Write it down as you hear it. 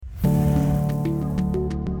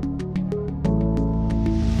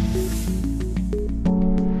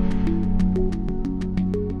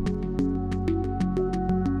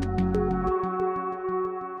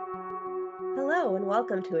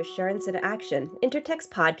welcome to Assurance in Action, Intertek's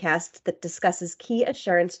podcast that discusses key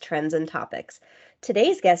assurance trends and topics.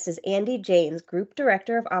 Today's guest is Andy Janes, Group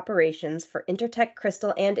Director of Operations for Intertek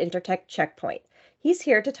Crystal and Intertek Checkpoint. He's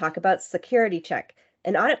here to talk about Security Check,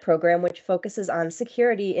 an audit program which focuses on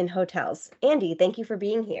security in hotels. Andy, thank you for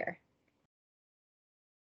being here.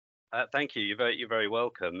 Thank you. You're very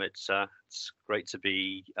welcome. It's great to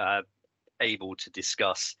be able to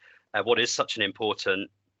discuss what is such an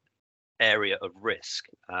important area of risk,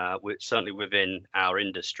 certainly within our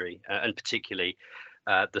industry, and particularly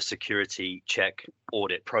the Security Check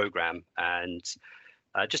audit program, and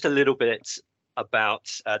just a little bit about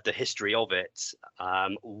the history of it,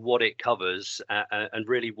 what it covers, and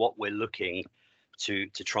really what we're looking to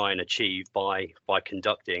try and achieve by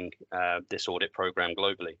conducting this audit program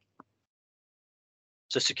globally.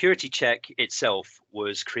 So Security Check itself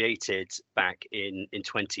was created back in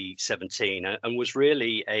 2017 and was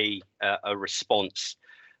really a response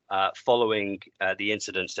following the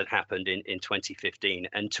incidents that happened in 2015,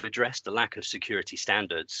 and to address the lack of security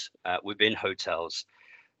standards within hotels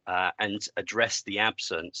and address the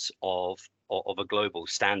absence of a global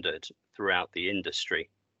standard throughout the industry.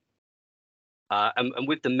 And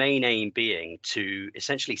with the main aim being to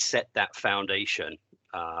essentially set that foundation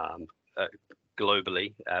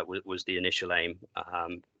globally, was the initial aim,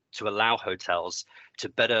 to allow hotels to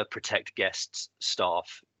better protect guests,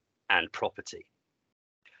 staff, and property.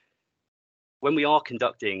 When we are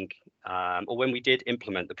conducting, or when we did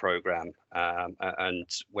implement the program, and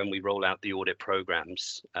when we roll out the audit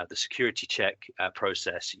programs, the Security Check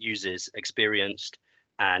process uses experienced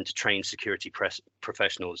and trained security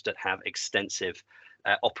professionals that have extensive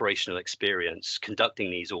operational experience conducting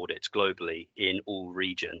these audits globally in all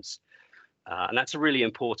regions. And that's a really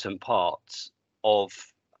important part of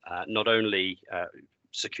not only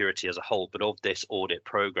security as a whole, but of this audit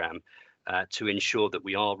program, to ensure that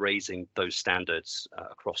we are raising those standards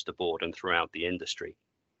across the board and throughout the industry.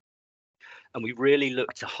 And we really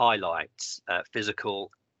look to highlight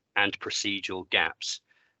physical and procedural gaps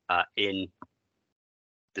in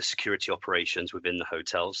the security operations within the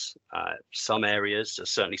hotels. Some areas,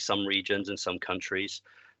 certainly some regions and some countries,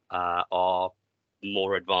 are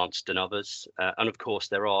more advanced than others, and of course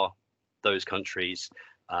there are those countries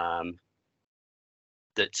that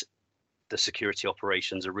the security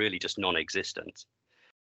operations are really just non-existent,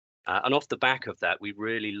 and off the back of that we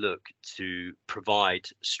really look to provide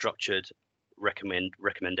structured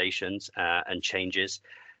recommendations and changes,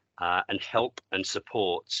 and help and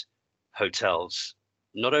support hotels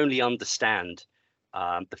not only understand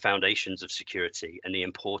the foundations of security and the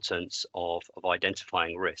importance of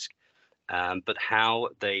identifying risk, but how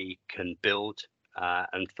they can build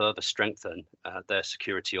and further strengthen their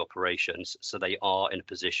security operations so they are in a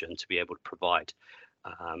position to be able to provide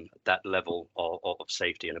that level of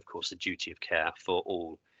safety and, of course, the duty of care for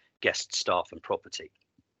all guests, staff, and property.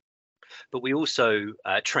 But we also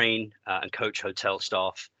train and coach hotel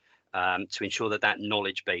staff to ensure that that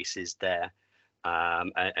knowledge base is there,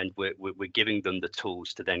 and we're giving them the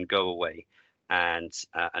tools to then go away and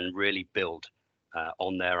really build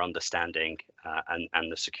on their understanding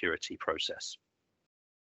and the security process.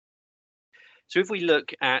 So if we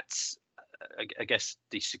look at, I guess,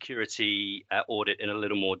 the security audit in a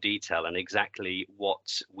little more detail and exactly what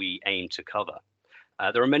we aim to cover,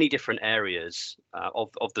 there are many different areas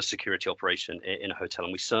of the security operation in a hotel,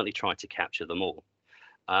 and we certainly try to capture them all.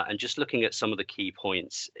 And just looking at some of the key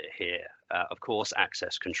points here, of course,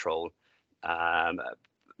 access control,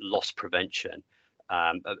 loss prevention,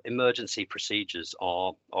 emergency procedures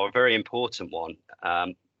are a very important one,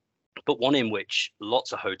 but one in which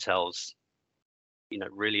lots of hotels,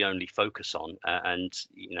 really only focus on and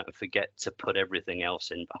forget to put everything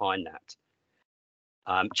else in behind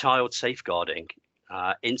that. Child safeguarding,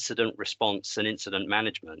 incident response and incident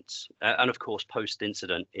management, and of course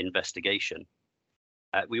post-incident investigation.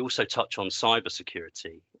 We also touch on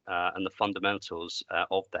cybersecurity and the fundamentals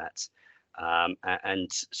of that. And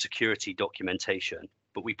security documentation,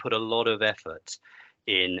 but we put a lot of effort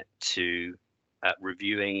into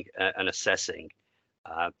reviewing and assessing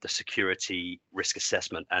the security risk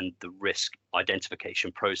assessment and the risk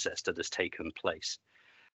identification process that has taken place.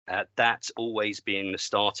 That's always being the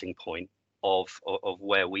starting point of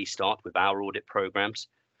where we start with our audit programs,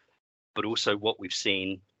 but also what we've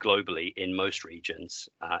seen globally in most regions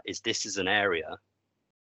is this is an area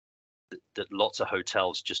that lots of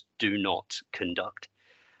hotels just do not conduct.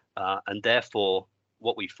 And therefore,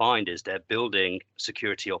 what we find is they're building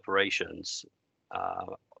security operations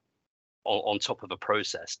on top of a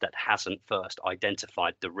process that hasn't first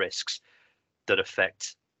identified the risks that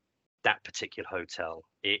affect that particular hotel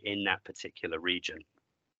in that particular region.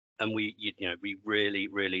 and we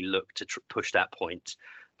really look to push that point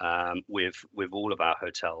with all of our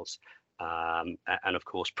hotels, and of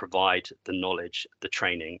course provide the knowledge, the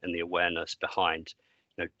training, and the awareness behind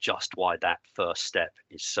just why that first step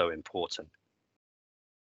is so important.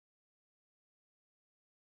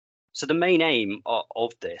 So the main aim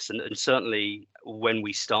of this, and certainly when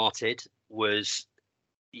we started, was,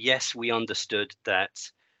 yes, we understood that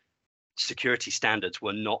security standards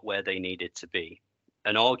were not where they needed to be.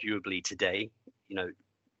 And arguably today,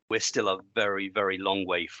 we're still a very, very long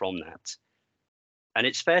way from that. And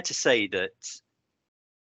it's fair to say that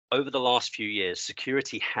over the last few years,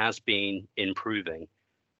 security has been improving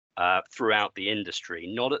throughout the industry,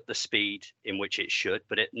 not at the speed in which it should,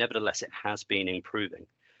 but nevertheless, it has been improving.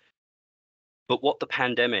 But what the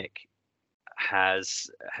pandemic has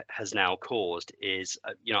now caused is,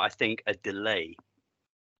 I think, a delay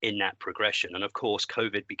in that progression. And of course,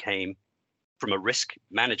 COVID became, from a risk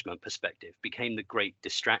management perspective, became the great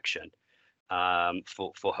distraction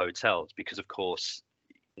for hotels, because of course,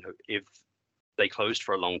 if they closed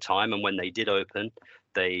for a long time, and when they did open,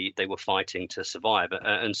 they were fighting to survive,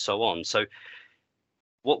 and so on. So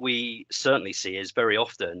what we certainly see is very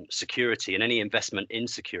often security, and any investment in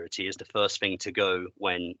security, is the first thing to go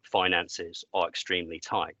when finances are extremely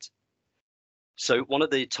tight. So one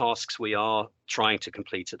of the tasks we are trying to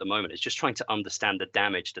complete at the moment is just trying to understand the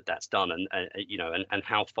damage that's done, and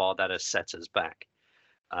how far that has set us back.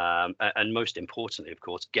 And most importantly, of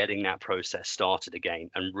course, getting that process started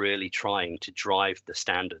again and really trying to drive the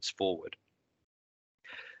standards forward.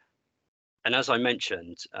 And as I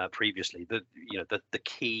mentioned previously, the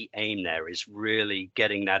key aim there is really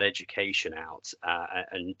getting that education out,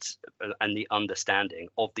 and the understanding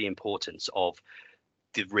of the importance of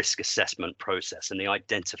the risk assessment process and the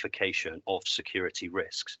identification of security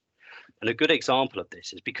risks. And a good example of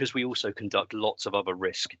this is, because we also conduct lots of other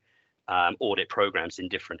risk audit programs in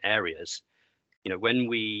different areas.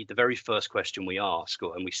 The very first question we ask,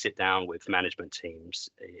 and we sit down with management teams,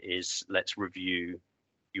 is, let's review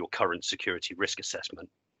your current security risk assessment.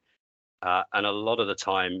 And a lot of the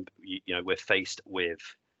time, we're faced with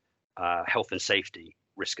health and safety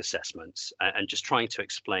risk assessments, and just trying to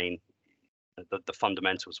explain the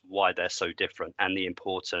fundamentals of why they're so different, and the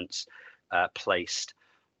importance placed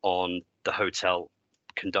on the hotel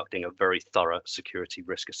conducting a very thorough security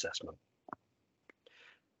risk assessment.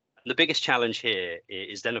 The biggest challenge here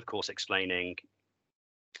is then, of course, explaining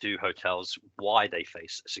to hotels why they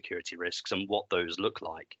face security risks and what those look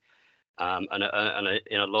like. And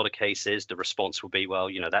in a lot of cases, the response will be, well,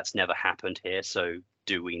 that's never happened here, so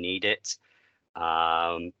do we need it?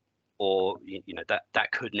 Or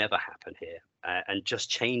that could never happen here. And just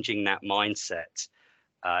changing that mindset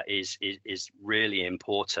is really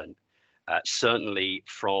important, certainly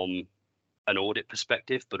from an audit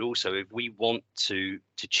perspective, but also if we want to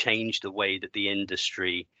change the way that the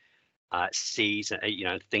industry sees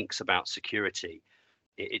and thinks about security.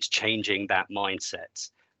 It's changing that mindset,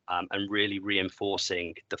 and really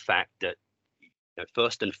reinforcing the fact that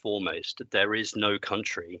first and foremost, there is no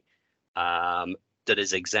country that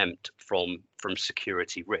is exempt from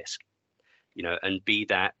security risk, and be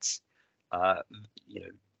that a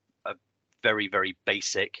very, very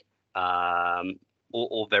basic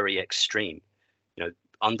or very extreme,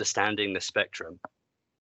 understanding the spectrum,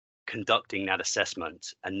 conducting that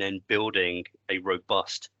assessment, and then building a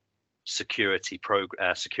robust security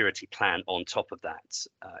plan on top of that,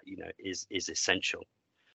 is essential.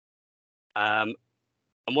 And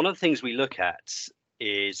one of the things we look at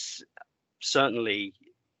is certainly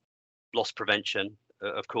loss prevention.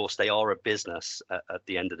 Of course, they are a business at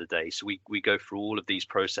the end of the day, so we go through all of these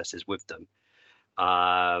processes with them.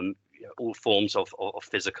 All forms of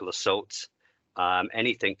physical assault,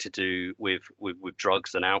 anything to do with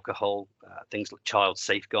drugs and alcohol, things like child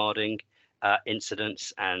safeguarding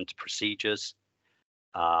incidents and procedures,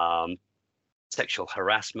 sexual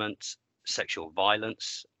harassment, sexual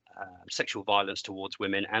violence towards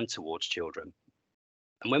women and towards children.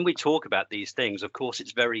 And when we talk about these things, of course,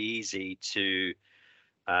 it's very easy to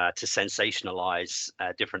sensationalize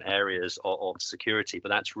different areas of security, but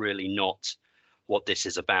that's really not what this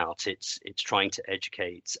is about. It's trying to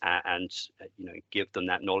educate and give them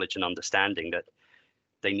that knowledge and understanding that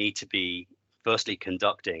they need to be firstly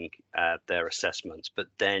conducting their assessments, but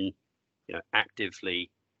then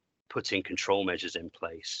actively putting control measures in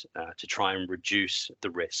place to try and reduce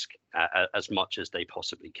the risk as much as they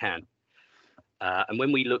possibly can. And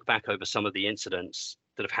when we look back over some of the incidents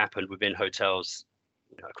that have happened within hotels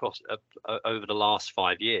across over the last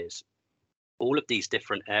 5 years, all of these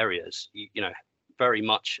different areas, very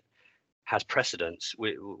much has precedence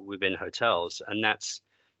within hotels, and that's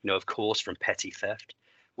of course, from petty theft,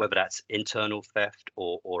 whether that's internal theft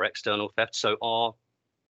or external theft. So are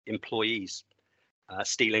employees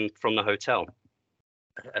stealing from the hotel,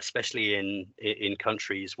 especially in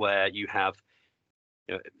countries where you have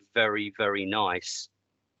very, very nice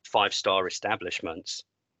 5-star establishments,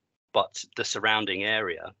 but the surrounding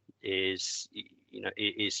area is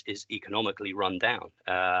economically run down,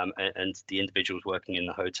 and the individuals working in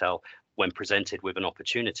the hotel, when presented with an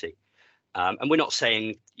opportunity, and we're not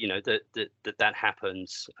saying that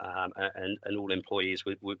happens, and all employees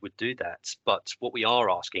would do that, but what we are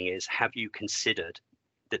asking is, have you considered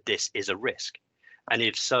that this is a risk, and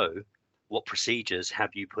if so, what procedures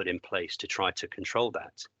have you put in place to try to control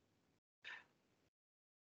that?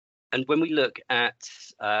 And when we look at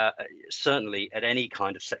certainly at any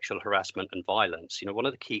kind of sexual harassment and violence, one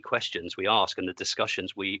of the key questions we ask and the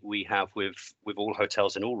discussions we have with all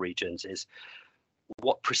hotels in all regions is,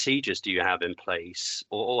 what procedures do you have in place,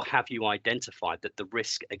 or have you identified that the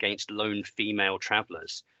risk against lone female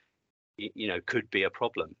travelers could be a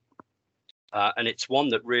problem? And it's one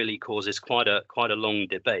that really causes quite a long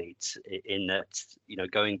debate, in that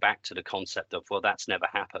going back to the concept of, well, that's never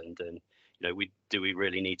happened, and we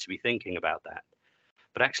really need to be thinking about that?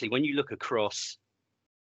 But actually, when you look across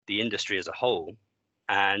the industry as a whole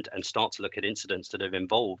and start to look at incidents that have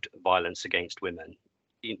involved violence against women,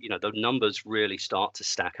 the numbers really start to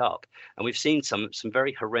stack up. And we've seen some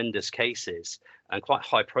very horrendous cases, and quite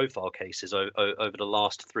high profile cases over the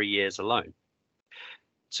last 3 years alone.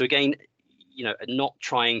 So again, not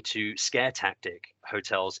trying to scare tactic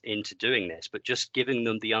hotels into doing this, but just giving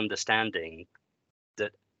them the understanding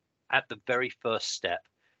that at the very first step,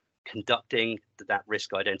 conducting that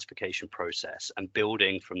risk identification process and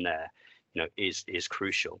building from there, is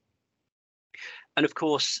crucial. And of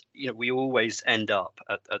course, we always end up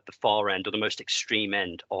at the far end, or the most extreme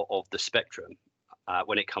end of the spectrum,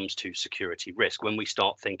 when it comes to security risk. When we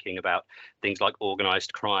start thinking about things like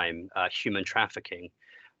organized crime, human trafficking,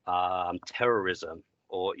 terrorism,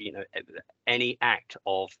 or any act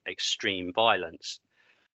of extreme violence,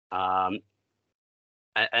 and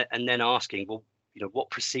then asking, well, what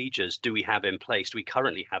procedures do we have in place? Do we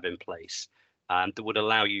currently have in place that would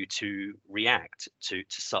allow you to react to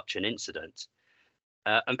such an incident?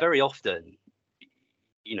 And very often,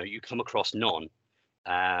 you come across none,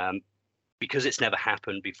 because it's never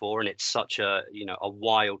happened before, and it's such a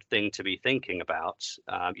wild thing to be thinking about.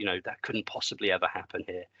 That couldn't possibly ever happen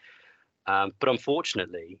here. But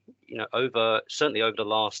unfortunately, certainly over the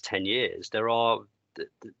last 10 years, there are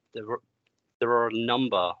a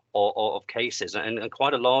number of cases, and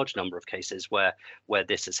quite a large number of cases where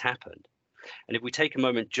this has happened. And if we take a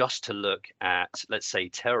moment just to look at, let's say,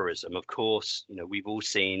 terrorism, of course, we've all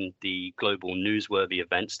seen the global newsworthy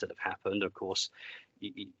events that have happened. Of course,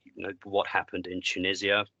 what happened in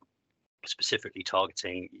Tunisia, specifically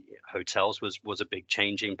targeting hotels, was a big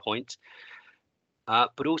changing point.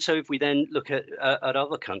 But also, if we then look at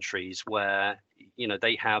other countries where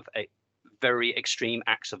they have a very extreme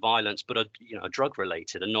acts of violence, but are drug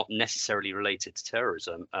related and not necessarily related to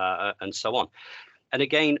terrorism, and so on. And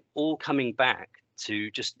again, all coming back to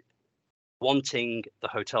just wanting the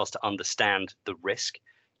hotels to understand the risk,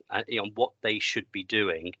 what they should be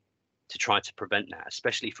doing to try to prevent that,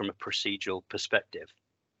 especially from a procedural perspective.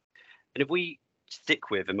 And if we stick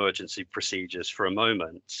with emergency procedures for a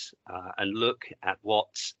moment, and look at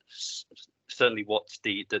certainly what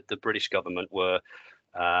the British government were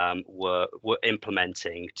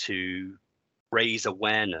implementing to raise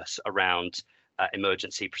awareness around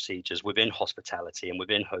emergency procedures within hospitality and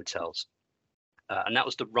within hotels. And that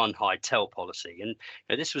was the run, hide, tell policy.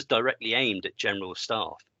 And this was directly aimed at general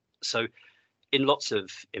staff. So in lots of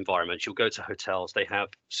environments, you'll go to hotels, they have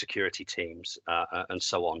security teams, and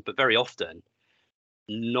so on. But very often,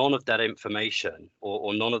 none of that information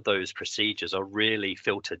or none of those procedures are really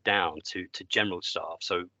filtered down to general staff.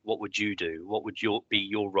 So what would you do? What would be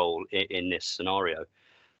your role in this scenario?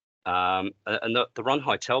 And the run,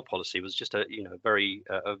 hide, tell policy was just a very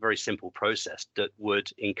simple process that would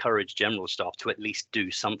encourage general staff to at least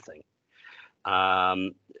do something.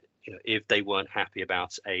 If they weren't happy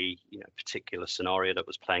about a particular scenario that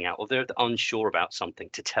was playing out, or they're unsure about something,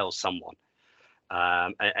 to tell someone,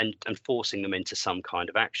 and forcing them into some kind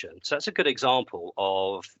of action. So that's a good example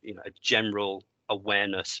of a general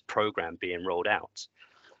awareness program being rolled out,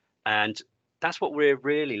 and that's what we're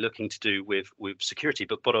really looking to do with security,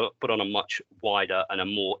 but on a much wider and a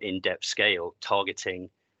more in-depth scale,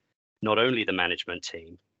 targeting not only the management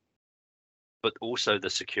team, but also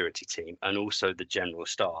the security team and also the general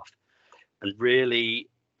staff, and really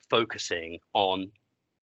focusing on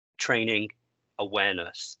training,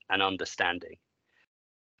 awareness, and understanding.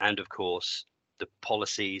 and of course the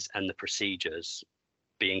policies and the procedures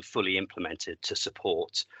being fully implemented to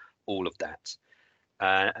support all of that.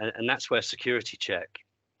 And that's where Security Check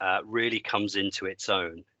really comes into its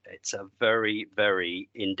own. It's a very, very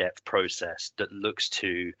in-depth process that looks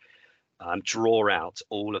to draw out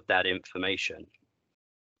all of that information.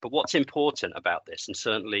 But what's important about this, and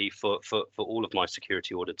certainly for all of my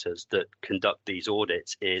security auditors that conduct these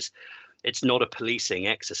audits, is it's not a policing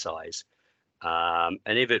exercise. And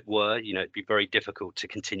if it were, it'd be very difficult to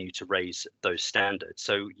continue to raise those standards.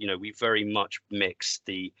 So, we very much mix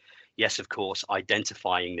the, yes, of course,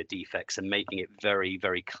 identifying the defects and making it very,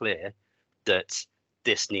 very clear that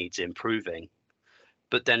this needs improving,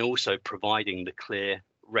 but then also providing the clear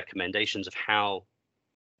recommendations of how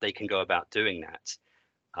they can go about doing that.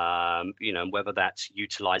 Whether that's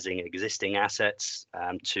utilizing existing assets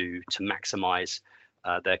to maximize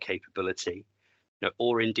their capability,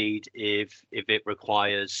 or indeed if it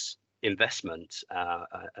requires investment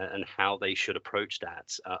and how they should approach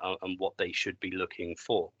that and what they should be looking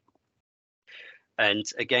for. And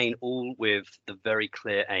again, all with the very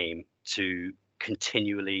clear aim to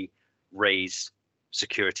continually raise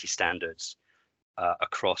security standards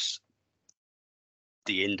across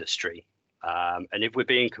the industry. And if we're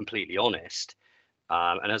being completely honest,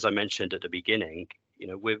 and as I mentioned at the beginning,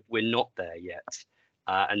 we're not there yet,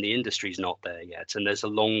 and the industry's not there yet, and there's a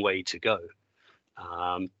long way to go.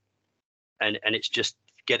 And it's just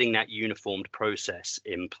getting that uniformed process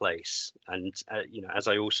in place. And as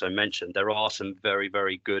I also mentioned, there are some very,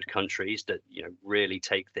 very good countries that really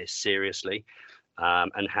take this seriously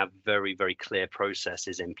and have very, very clear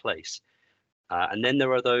processes in place. And then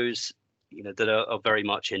there are those that are very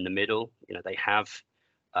much in the middle. They have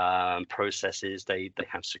processes, they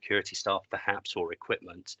have security staff perhaps, or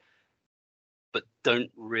equipment, but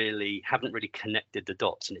haven't really connected the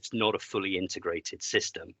dots, and it's not a fully integrated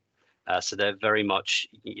system. So they're very much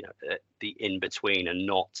the in between and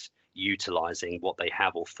not utilizing what they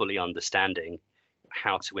have or fully understanding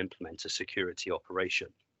how to implement a security operation.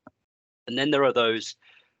 And then there are those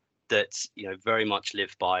that very much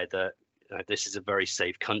live by this is a very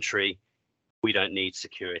safe country. We don't need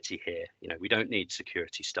security here. We don't need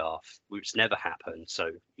security staff. It's never happened.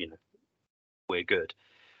 So, we're good.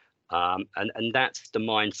 And that's the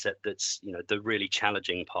mindset that's, the really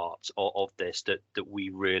challenging part of this that we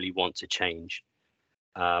really want to change.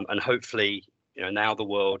 And hopefully, now the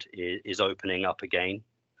world is opening up again.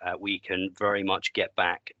 We can very much get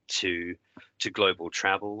back to global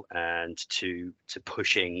travel and to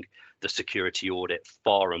pushing the security audit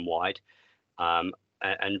far and wide.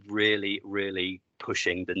 And really, really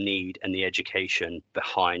pushing the need and the education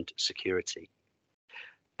behind security.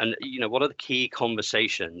 And one of the key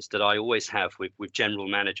conversations that I always have with general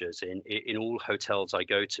managers in all hotels I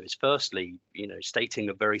go to is firstly, stating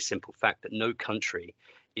a very simple fact that no country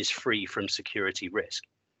is free from security risk.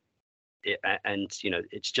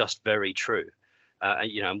 It's just very true.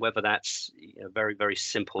 And whether that's a very, very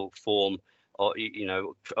simple form or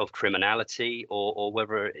of criminality, or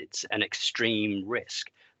whether it's an extreme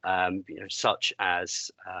risk, such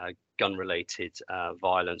as gun-related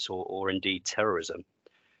violence or indeed terrorism.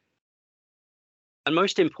 And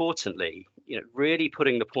most importantly, really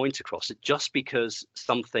putting the point across that just because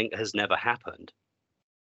something has never happened,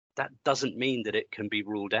 that doesn't mean that it can be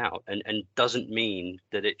ruled out, and doesn't mean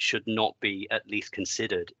that it should not be at least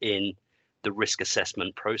considered in the risk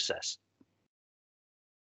assessment process.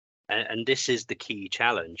 And this is the key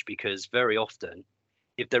challenge, because very often,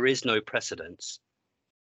 if there is no precedence,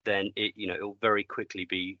 then it'll very quickly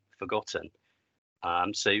be forgotten.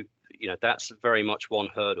 So that's very much one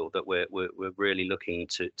hurdle that we're really looking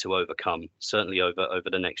to overcome, certainly over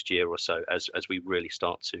the next year or so, as we really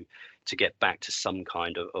start to get back to some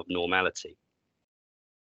kind of normality.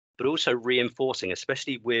 But also reinforcing,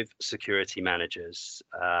 especially with security managers,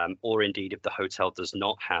 or indeed if the hotel does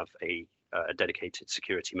not have a dedicated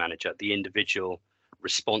security manager, the individual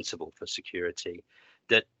responsible for security,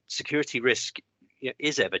 that security risk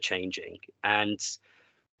is ever changing, and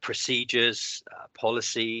procedures,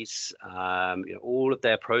 policies, all of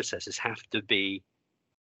their processes have to be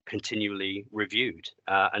continually reviewed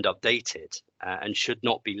and updated, and should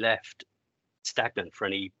not be left stagnant for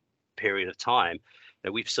any period of time.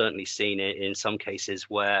 We've certainly seen it in some cases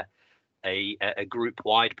where a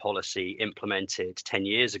group-wide policy implemented 10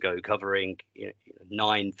 years ago covering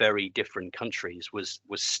 9 very different countries was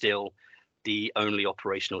still the only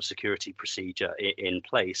operational security procedure in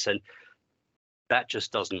place. And that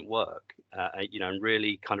just doesn't work. And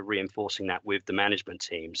really kind of reinforcing that with the management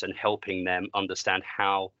teams and helping them understand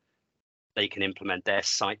how they can implement their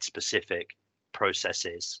site-specific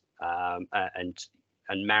processes and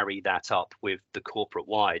and marry that up with the corporate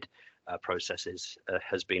wide processes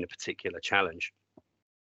has been a particular challenge.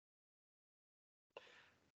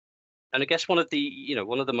 And I guess one of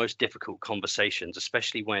the most difficult conversations,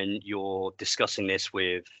 especially when you're discussing this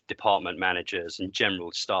with department managers and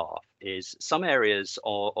general staff, is some areas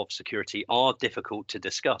of security are difficult to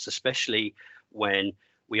discuss, especially when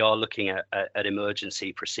we are looking at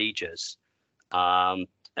emergency procedures,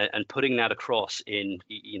 and putting that across in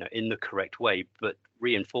the correct way, but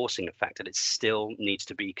reinforcing the fact that it still needs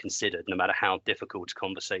to be considered, no matter how difficult a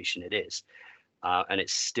conversation it is. And it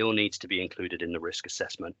still needs to be included in the risk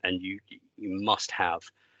assessment. And you must have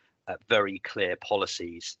very clear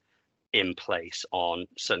policies in place on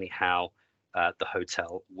certainly how the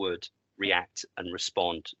hotel would react and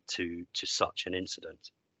respond to such an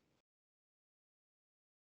incident.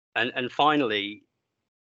 And finally,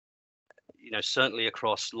 certainly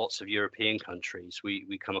across lots of European countries,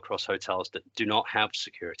 we come across hotels that do not have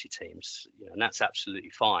security teams, and that's absolutely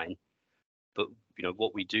fine. But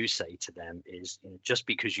what we do say to them is, just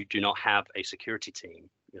because you do not have a security team,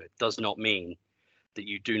 it does not mean that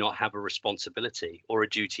you do not have a responsibility or a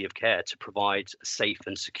duty of care to provide a safe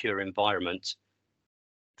and secure environment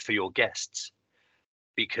for your guests.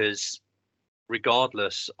 Because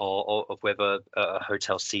regardless of whether a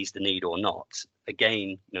hotel sees the need or not,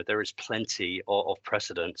 again, there is plenty of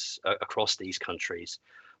precedents across these countries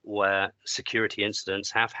where security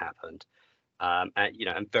incidents have happened.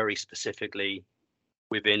 And very specifically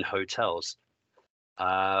within hotels.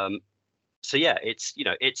 So yeah,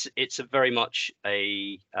 it's a very much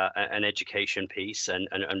an education piece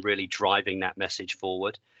and really driving that message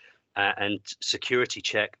forward. And Security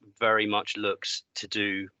Check very much looks to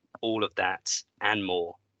do all of that and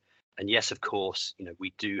more. And yes, of course,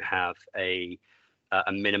 we do have a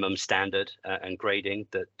minimum standard and grading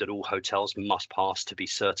that all hotels must pass to be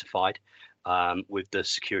certified with the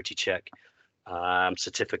Security Check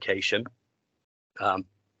certification.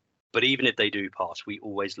 But even if they do pass, we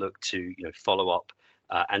always look to follow up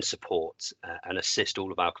and support and assist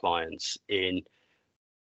all of our clients in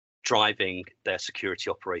driving their security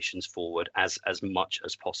operations forward as much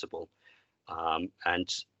as possible. And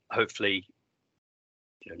hopefully,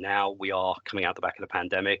 now we are coming out the back of the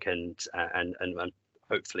pandemic, and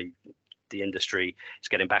hopefully the industry is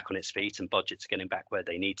getting back on its feet and budgets are getting back where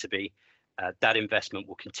they need to be. That investment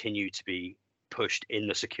will continue to be pushed in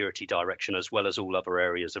the security direction, as well as all other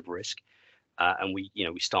areas of risk, and we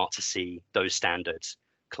start to see those standards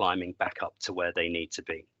climbing back up to where they need to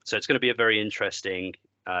be. So it's going to be a very interesting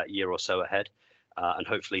year or so ahead, and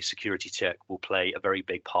hopefully Security Check will play a very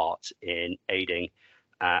big part in aiding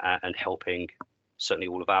and helping certainly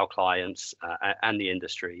all of our clients and the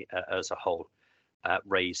industry as a whole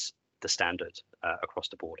raise the standard across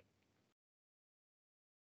the board.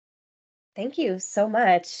 Thank you so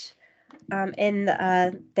much.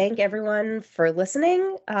 And thank everyone for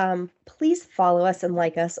listening. Please follow us and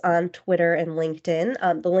like us on Twitter and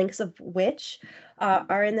LinkedIn, the links of which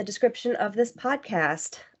are in the description of this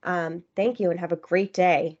podcast. Thank you and have a great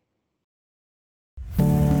day.